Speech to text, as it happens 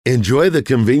Enjoy the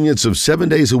convenience of 7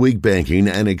 days a week banking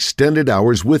and extended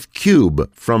hours with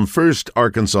Cube from First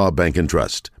Arkansas Bank and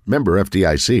Trust. Member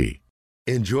FDIC.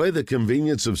 Enjoy the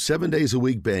convenience of 7 days a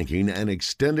week banking and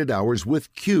extended hours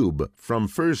with Cube from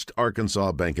First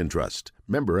Arkansas Bank and Trust.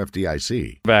 Member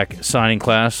FDIC. Back signing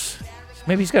class.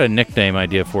 Maybe he's got a nickname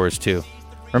idea for us, too.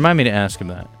 Remind me to ask him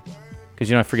that.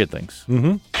 Because, I forget things.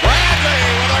 Mm-hmm.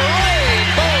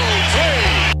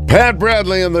 Pat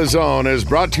Bradley in the Zone is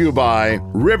brought to you by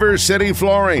River City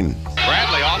Flooring.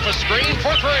 Bradley off the screen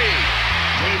for three.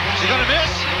 Is he going to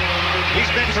miss? He's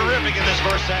been terrific in this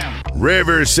first half.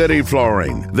 River City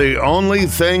Flooring. The only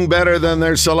thing better than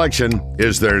their selection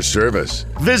is their service.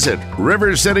 Visit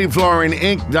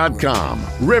RiverCityFlooringInc.com.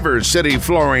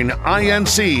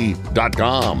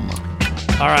 RiverCityFlooringInc.com.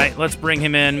 All right, let's bring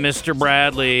him in, Mr.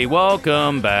 Bradley.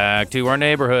 Welcome back to our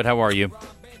neighborhood. How are you?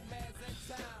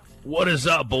 What is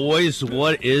up, boys?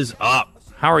 What is up?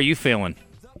 How are you feeling?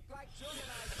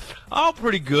 Oh,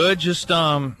 pretty good. Just,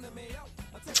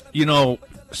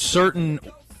 certain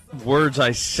words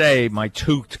I say, my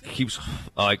tooth keeps,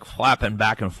 flapping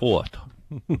back and forth.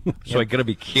 So I got to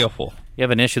be careful. You have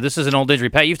an issue. This is an old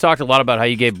injury. Pat, you've talked a lot about how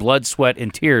you gave blood, sweat,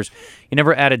 and tears. You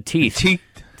never added teeth to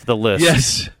the list.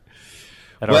 Yes.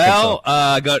 Well,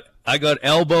 I got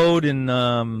elbowed in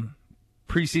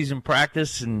preseason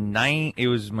practice it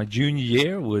was my junior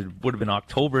year. Would have been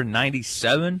October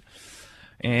 '97,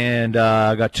 and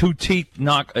I got two teeth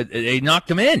knocked. They knocked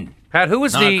them in. Pat, who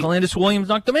was Calandus Williams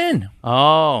knocked them in.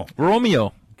 Oh,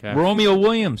 Romeo. Okay. Romeo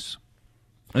Williams,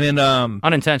 and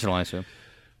unintentional, I assume.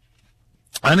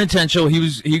 Unintentional.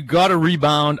 He got a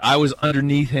rebound. I was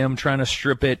underneath him trying to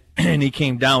strip it, and he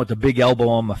came down with a big elbow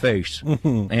on my face.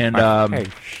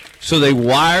 And so they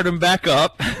wired him back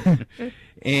up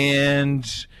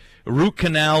and root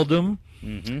canaled him.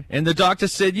 Mm-hmm. And the doctor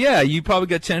said, yeah, you probably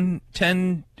got 10,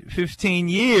 15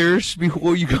 years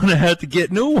before you're going to have to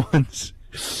get new ones.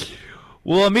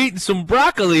 Well, I'm eating some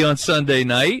broccoli on Sunday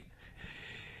night.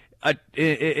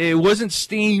 It wasn't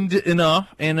steamed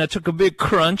enough, and I took a big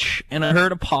crunch, and I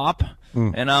heard a pop,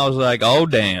 and I was like, oh,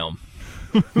 damn.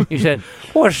 You said,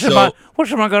 what am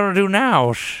I going to do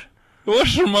now?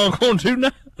 What am I going to do now?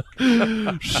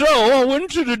 So I went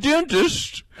to the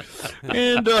dentist,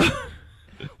 and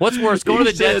what's worse, going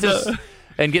to the dentist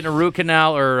and getting a root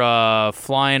canal or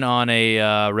flying on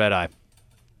a red eye?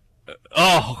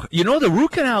 Oh, the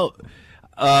root canal.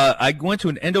 I went to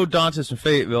an endodontist in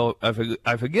Fayetteville.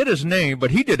 I forget his name,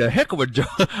 but he did a heck of a job.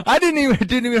 It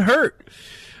didn't even hurt.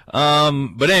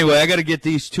 But anyway, I got to get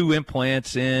these two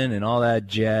implants in and all that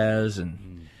jazz.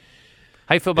 And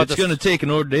how you feel about this? It's going to take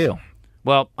an ordeal.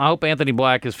 Well, I hope Anthony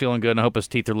Black is feeling good, and I hope his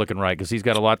teeth are looking right because he's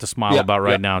got a lot to smile about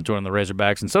right now joining the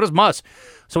Razorbacks, and so does Muss.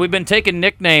 So we've been taking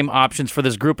nickname options for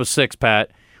this group of six,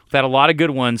 Pat. We've had a lot of good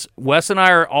ones. Wes and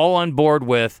I are all on board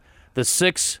with the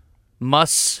 6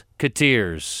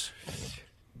 Musketeers.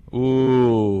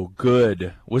 Ooh,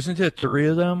 good. Wasn't there 3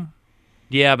 of them?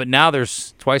 Yeah, but now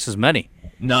there's twice as many.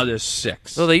 Now there's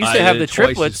 6. So they used to have the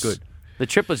triplets. The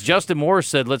triplets. Justin Moore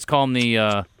said, let's call them the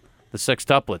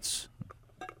sextuplets.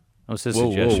 That was his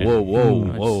suggestion.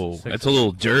 Whoa. That's a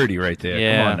little dirty right there.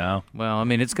 Yeah. Come on now. Well, I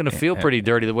mean, it's going to feel pretty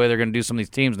dirty the way they're going to do some of these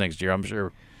teams next year, I'm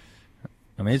sure.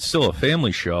 I mean, it's still a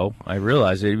family show. I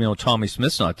realize it, even though Tommy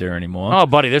Smith's not there anymore. Oh,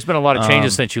 buddy, there's been a lot of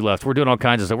changes since you left. We're doing all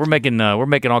kinds of stuff. We're making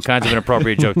all kinds of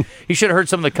inappropriate jokes. You should have heard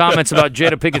some of the comments about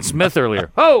Jada Pinkett Smith earlier.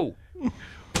 Oh!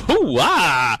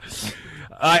 I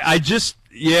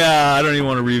don't even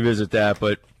want to revisit that,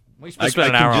 but I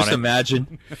can just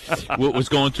imagine what was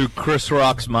going through Chris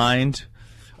Rock's mind,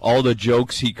 all the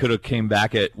jokes he could have came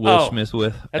back at Will Smith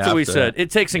with. That's what we said.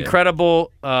 It takes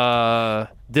incredible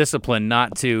discipline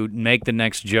not to make the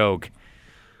next joke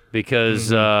because,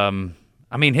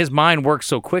 his mind works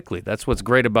so quickly. That's what's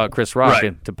great about Chris Rock,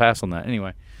 and to pass on that.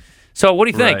 Anyway. So what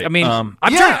do you think? Right. I mean, I'm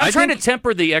trying to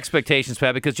temper the expectations,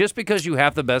 Pat, because just because you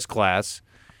have the best class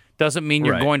doesn't mean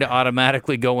you're going to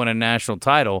automatically go win a national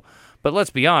title. But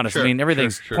let's be honest. I mean,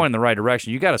 everything's pointing in the right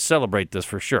direction. You got to celebrate this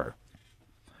for sure.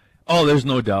 Oh, there's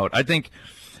no doubt. I think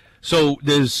so.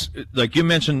 There's, like you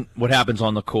mentioned, what happens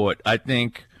on the court. I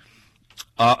think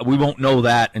we won't know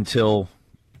that until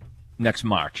next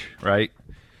March, right?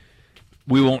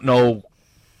 We won't know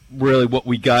really what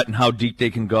we got and how deep they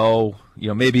can go.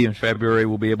 Maybe in February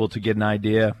we'll be able to get an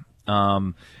idea.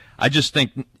 I just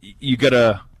think you got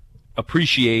to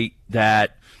appreciate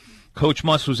that Coach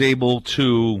Muss was able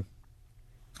to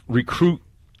recruit.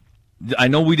 I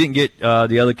know we didn't get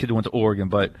the other kid who went to Oregon,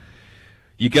 but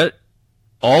you got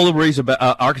all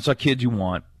the Arkansas kids you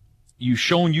want. You've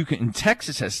shown you can. And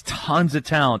Texas has tons of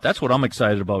talent. That's what I'm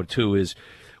excited about too. Is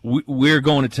we're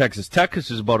going to Texas. Texas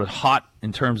is about as hot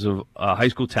in terms of high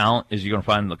school talent as you're going to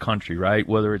find in the country, right?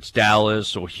 Whether it's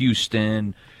Dallas or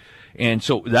Houston. And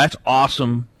so that's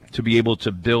awesome to be able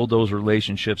to build those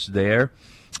relationships there.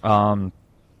 So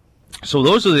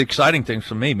those are the exciting things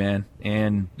for me, man.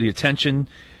 And the attention.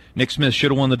 Nick Smith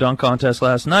should have won the dunk contest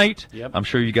last night. Yep. I'm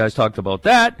sure you guys talked about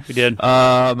that. We did.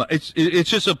 It's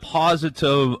just a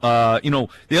positive. The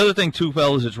other thing too,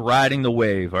 fellas, is riding the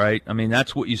wave, right? I mean,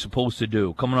 that's what you're supposed to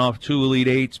do. Coming off 2 Elite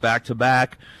Eights back to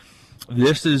back,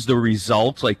 this is the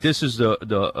results. Like this is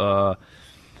the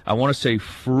I want to say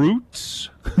fruits.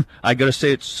 I got to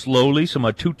say it slowly so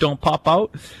my tooth don't pop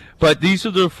out. But these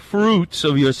are the fruits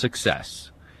of your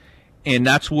success, and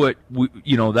that's what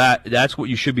that's what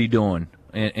you should be doing.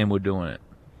 And we're doing it.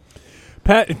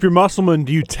 Pat, if you're Musselman,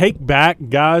 do you take back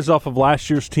guys off of last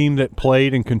year's team that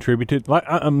played and contributed? Like,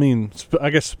 I mean, I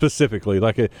guess specifically,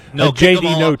 like a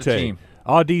JD Note,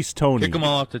 Audice Toney. Kick them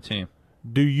all off the team.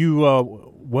 Do you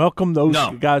welcome those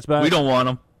guys back? We don't want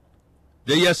them.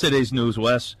 They're yesterday's news,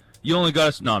 Wes. You only got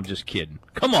us. No, I'm just kidding.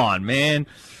 Come on, man.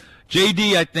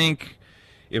 JD, I think,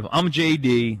 if I'm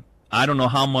JD, I don't know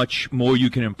how much more you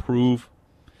can improve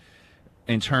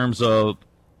in terms of,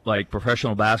 like,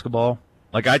 professional basketball.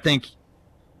 Like, I mean,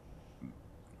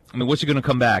 what's he going to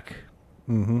come back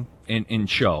and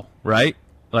show, right?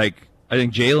 Like, I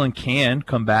think Jalen can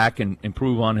come back and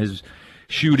improve on his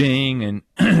shooting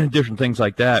and different things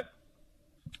like that.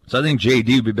 So I think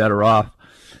JD would be better off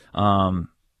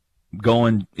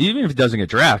going, even if he doesn't get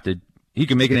drafted, he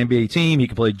can make an NBA team. He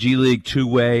can play G League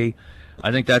two-way.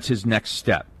 I think that's his next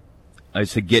step,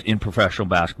 is to get in professional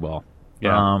basketball.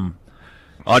 Yeah.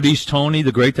 Audice Toney,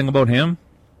 the great thing about him,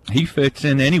 he fits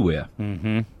in anywhere,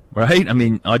 right? I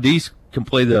mean, Audice can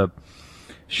play the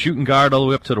shooting guard all the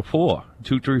way up to the 4,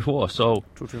 2, 3, 4. So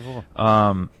 2, 3,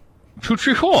 4. 2,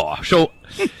 3, 4. So,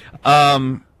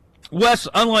 Wes,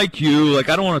 unlike you, like,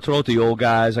 I don't want to throw out the old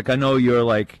guys. Like, I know you're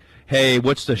like, hey,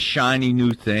 what's the shiny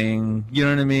new thing? You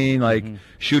know what I mean? Like,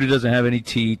 Shooter doesn't have any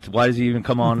teeth. Why does he even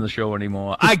come on the show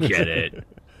anymore? I get it.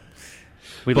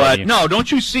 But no,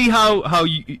 don't you see how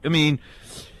you? I mean.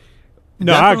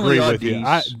 No, I agree with you.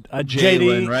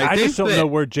 JD, right? I just don't know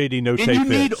where JD Note fits. And you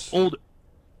need old.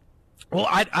 Well,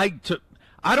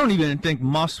 I don't even think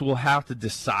Muss will have to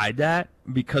decide that,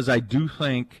 because I do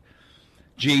think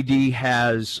JD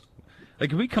has,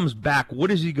 like, if he comes back,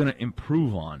 what is he going to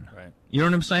improve on? Right. You know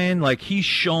what I'm saying? Like, he's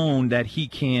shown that he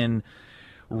can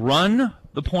run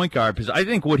the point guard. Because I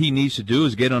think what he needs to do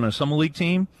is get on a summer league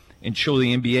team and show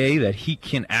the NBA that he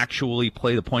can actually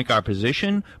play the point guard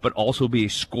position, but also be a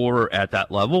scorer at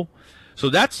that level. So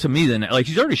that's, to me, then, like,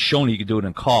 he's already shown he can do it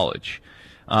in college.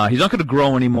 He's not going to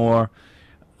grow anymore.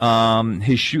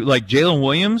 His shoot, like Jalen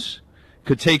Williams,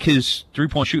 could take his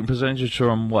 3-point shooting percentage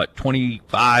from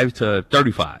 25 to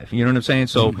 35. You know what I'm saying?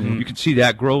 So you can see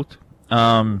that growth.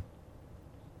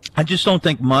 I just don't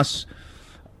think Muss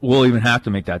will even have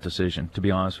to make that decision, to be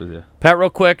honest with you. Pat,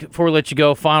 real quick, before we let you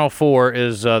go, Final Four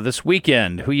is this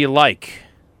weekend. Who you like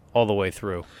all the way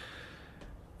through?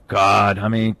 God, I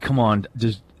mean, come on.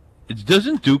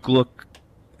 Doesn't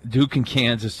Duke and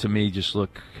Kansas, to me, just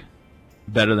look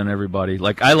better than everybody?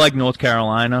 Like, I like North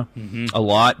Carolina a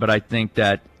lot, but I think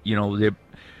that,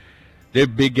 their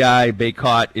big guy,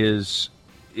 Baycott,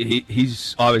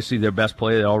 he's obviously their best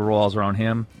player. It all revolves around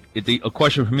him. A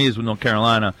question for me is with North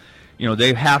Carolina,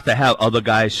 they have to have other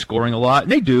guys scoring a lot.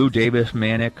 And they do, Davis,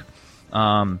 Manic.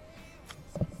 I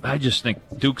just think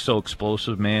Duke's so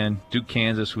explosive, man. Duke,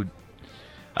 Kansas,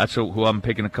 that's who I'm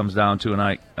picking it comes down to, and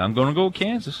I'm going to go with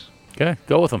Kansas. Okay,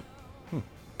 go with them.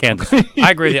 Kansas.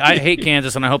 I agree with you. I hate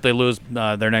Kansas, and I hope they lose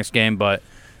their next game, but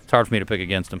it's hard for me to pick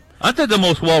against them. I think they're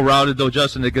most well-rounded, though,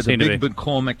 Justin. They got the big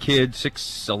McCormick kid,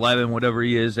 6'11", whatever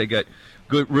he is. They got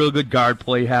real good guard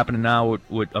play happening now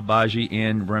with Abaji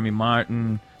and Remy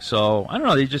Martin. So, I don't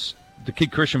know. The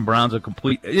kid Christian Brown's a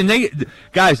complete – and they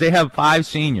have 5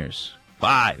 seniors.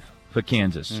 5 for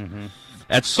Kansas.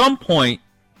 At some point,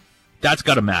 that's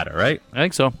got to matter, right? I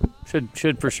think so.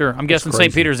 Should for sure. I'm guessing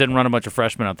St. Peter's didn't run a bunch of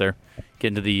freshmen out there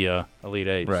getting to the Elite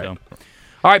Eight. Right. So.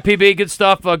 All right, PB, good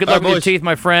stuff. Good luck with your boys. teeth,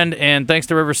 my friend, and thanks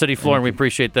to River City Flooring. We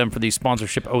appreciate them for the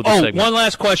sponsorship of the segment. One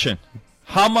last question.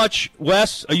 How much,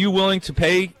 Wes, are you willing to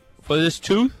pay for this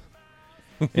tooth?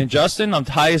 And Justin, I'm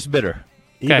the highest bidder.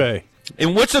 eBay.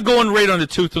 And what's the going rate on the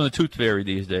tooth from the Tooth Fairy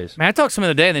these days? Man, I talked to someone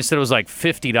the other day, and they said it was like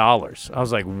 $50. I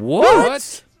was like,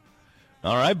 what?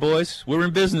 All right, boys. We're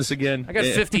in business again. I got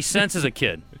 50 cents as a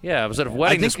kid. Yeah, I was at a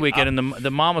wedding this weekend, and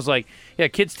the mom was like, yeah,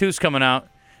 kid's tooth's coming out.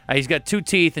 He's got 2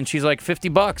 teeth, and she's like,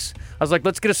 $50. I was like,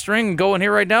 let's get a string and go in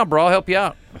here right now, bro. I'll help you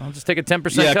out. I'll just take a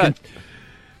 10% cut.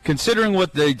 Considering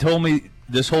what they told me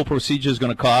this whole procedure is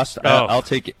going to cost, I'll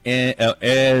take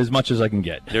as much as I can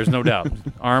get. There's no doubt.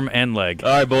 Arm and leg. All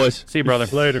right, boys. See you, brother.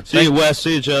 Later. See you, Wes.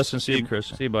 See you, Justin. See you, Chris.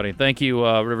 See you, buddy. Thank you,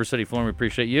 River City Flooring. We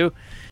appreciate you.